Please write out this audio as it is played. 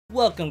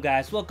Welcome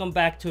guys, welcome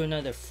back to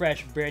another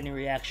fresh brand new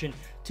reaction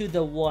to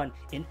the one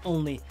and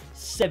only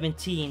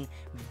 17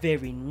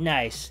 Very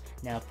Nice.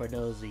 Now for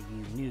those of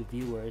you new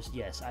viewers,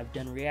 yes, I've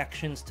done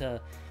reactions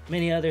to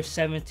many other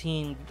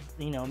 17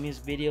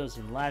 music videos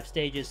and live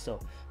stages,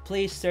 so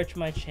please search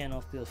my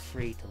channel, feel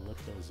free to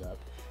look those up.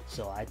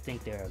 So I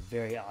think they're a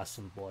very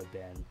awesome boy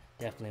band,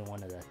 definitely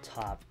one of the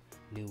top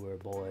newer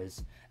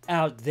boys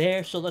out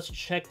there. So let's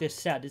check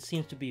this out. This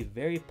seems to be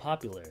very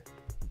popular.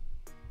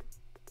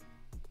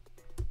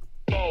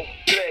 Whoa,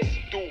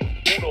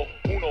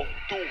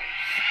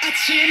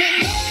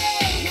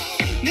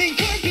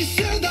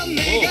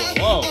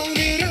 whoa.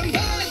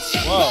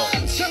 Whoa.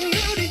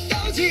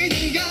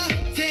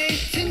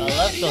 I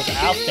love those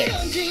outfits.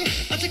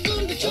 Those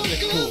are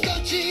cool.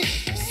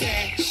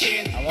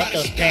 I love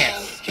those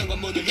pants.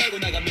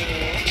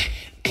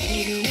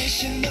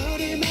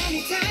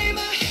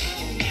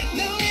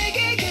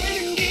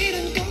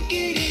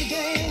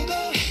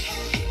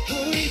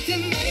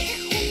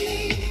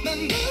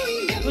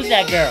 Who's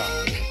that girl?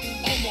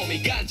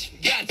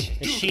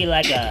 Is she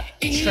like a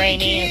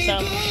trainee or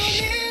something?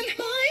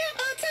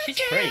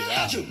 She's pretty,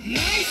 wow.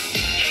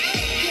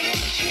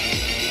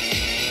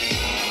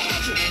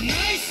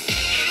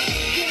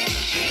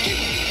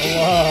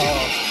 Whoa.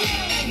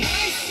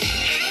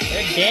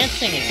 Their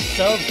dancing is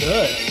so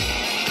good.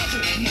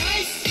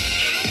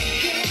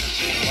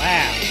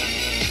 Wow.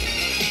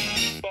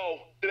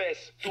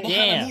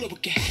 Damn.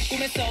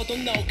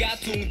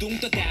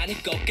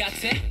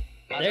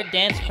 Their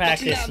dance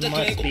practice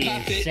must be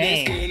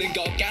insane.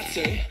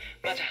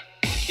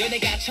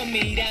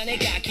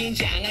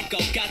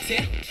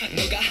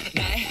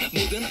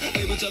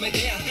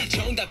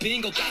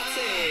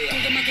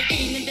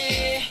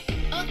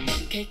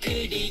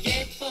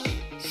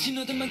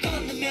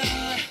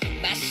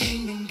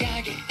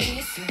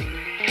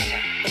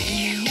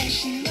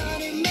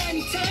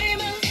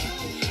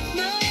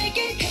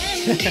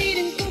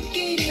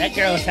 That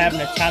girl is having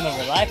the time of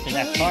her life in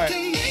that part.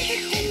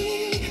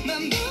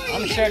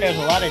 I'm sure there's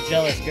a lot of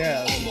jealous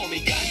girls.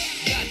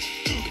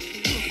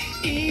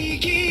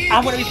 I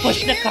want to be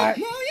pushing the cart.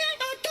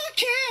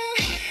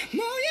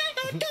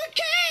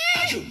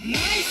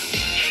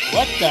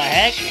 What the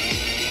heck?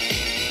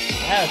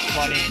 That was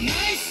funny.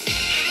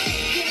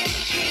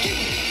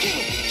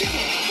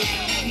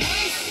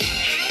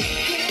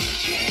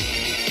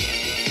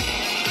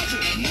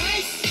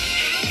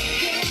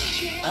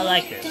 I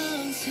like this.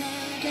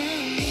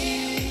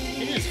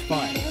 This is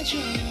fun.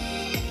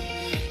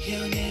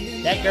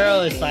 That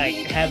girl is like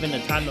having the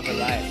time of her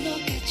life.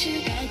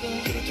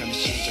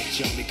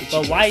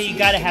 But why you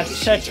gotta have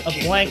such a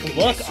blank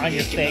look on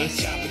your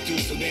face?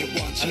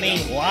 I mean,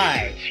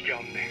 why?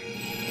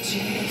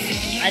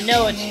 I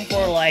know it's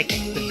for like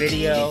the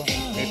video.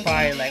 They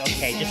probably like,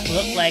 okay, just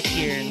look like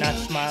you're not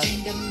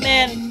smiling.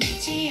 Man,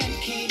 she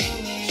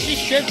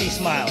should be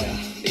smiling.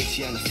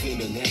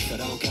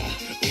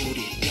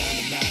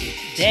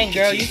 Dang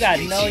girl, you got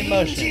no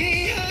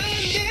emotion.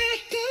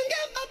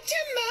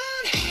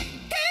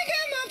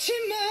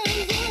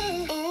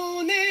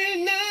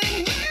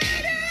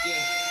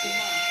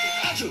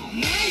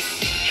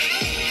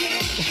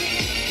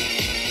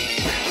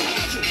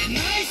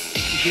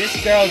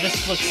 This girl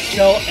just looks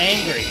so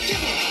angry.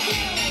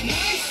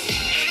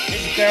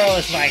 This girl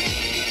is like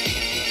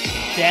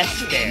death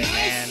stare,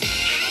 man.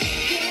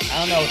 I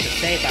don't know what to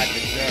say about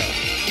this girl.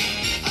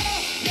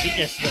 She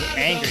just looks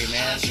angry,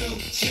 man.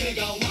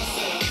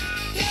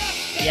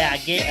 Yeah, I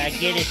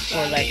get it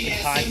for like the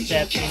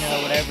concept, you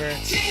know, whatever.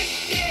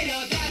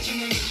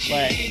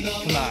 But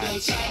come on.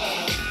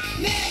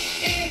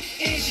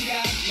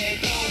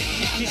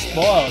 She's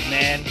spoiled,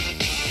 man.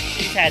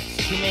 She's had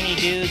too many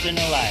dudes in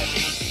her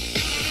life.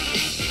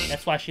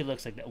 That's why she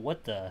looks like that.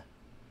 What the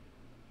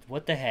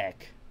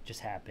heck just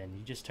happened?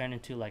 You just turned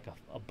into like an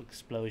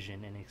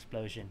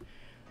explosion.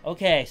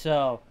 Okay,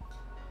 so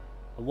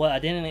I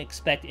didn't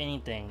expect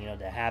anything,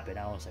 to happen.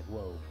 I was like,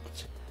 whoa,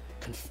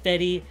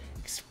 confetti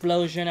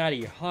explosion out of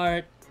your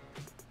heart.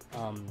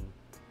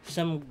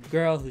 Some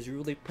girl who's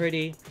really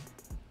pretty,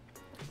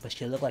 but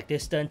she looked like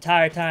this the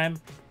entire time.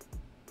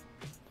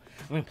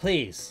 I mean,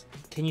 please,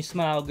 can you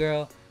smile,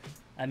 girl?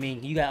 I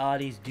mean, you got all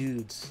these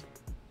dudes.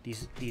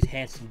 These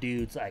handsome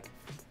dudes like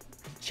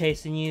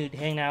chasing you,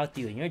 hanging out with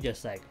you, and you're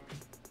just like,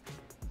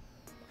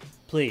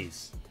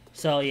 please.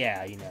 So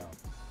yeah,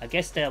 I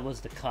guess that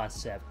was the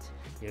concept.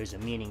 There's a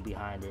meaning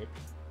behind it,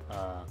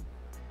 I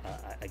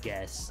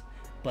guess.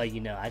 But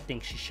I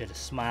think she should have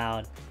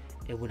smiled.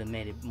 It would have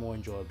made it more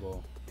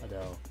enjoyable.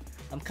 Although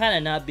I'm kind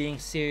of not being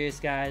serious,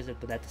 guys,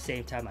 but at the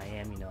same time I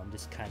am. I'm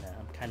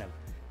kind of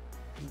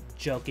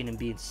joking and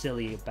being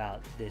silly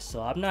about this.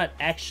 So I'm not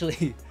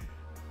actually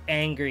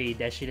angry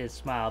that she didn't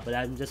smile, but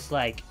I'm just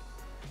like,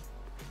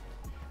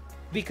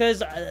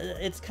 because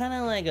it's kind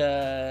of like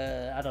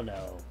I don't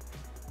know,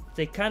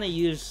 they kind of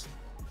use,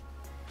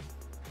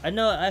 I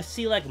know I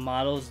see like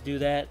models do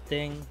that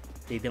thing,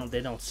 they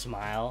don't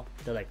smile,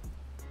 they're like,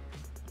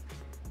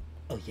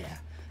 oh yeah.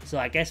 So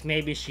I guess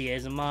maybe she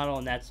is a model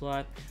and that's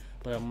why,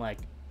 but I'm like,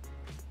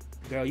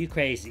 girl, you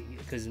crazy.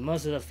 Because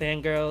most of the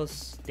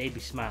fangirls, they'd be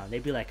smiling.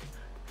 They'd be like,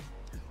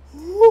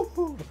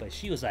 woo-hoo. But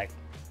she was like,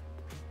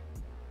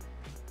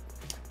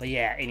 but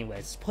yeah,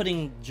 anyways,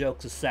 putting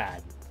jokes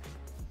aside,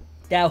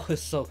 that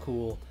was so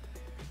cool.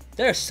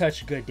 They're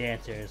such good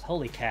dancers.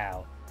 Holy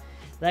cow.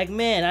 Like,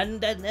 man,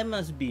 that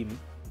must be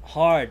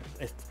hard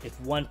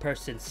if one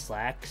person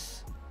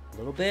slacks a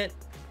little bit,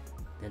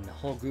 then the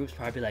whole group's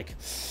probably like,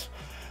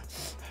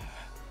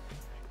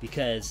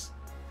 because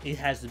it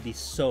has to be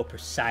so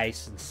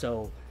precise and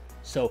so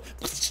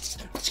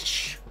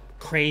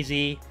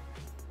crazy.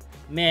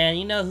 Man,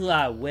 you know who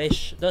I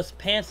wish? Those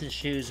pants and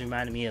shoes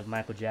reminded me of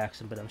Michael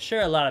Jackson, but I'm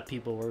sure a lot of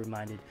people were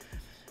reminded.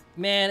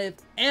 Man, if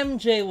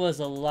MJ was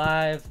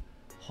alive,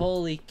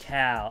 holy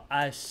cow,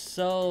 I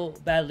so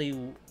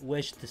badly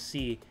wish to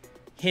see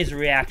his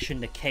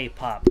reaction to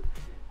K-pop,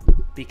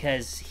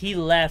 because he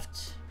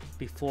left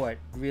before it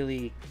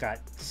really got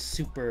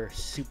super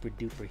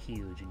duper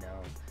huge, you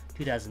know,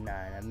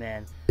 2009.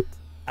 Man,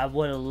 I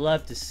would have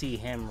loved to see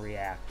him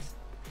react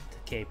to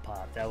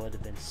K-pop. That would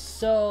have been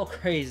so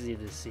crazy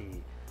to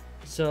see.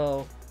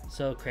 So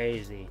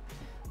crazy.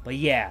 But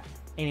yeah,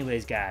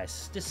 anyways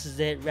guys, this is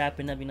it,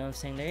 wrapping up, you know what I'm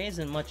saying? There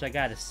isn't much I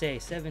gotta say.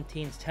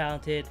 17's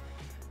talented,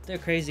 they're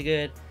crazy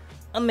good,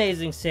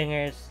 amazing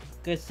singers,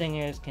 good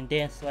singers, can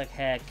dance like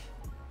heck,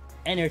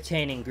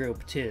 entertaining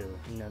group too.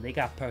 You know, they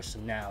got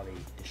personality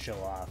to show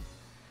off.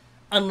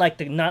 Unlike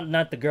the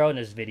not the girl in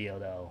this video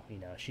though. You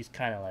know, she's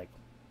kind of like,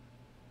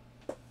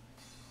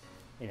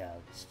 you know.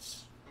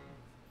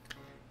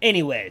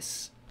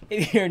 Anyways,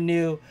 if you're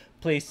new,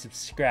 please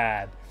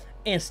subscribe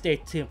and stay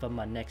tuned for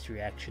my next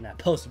reaction. I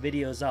post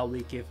videos all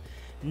week, if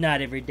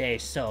not every day.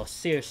 So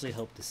seriously,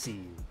 hope to see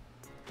you.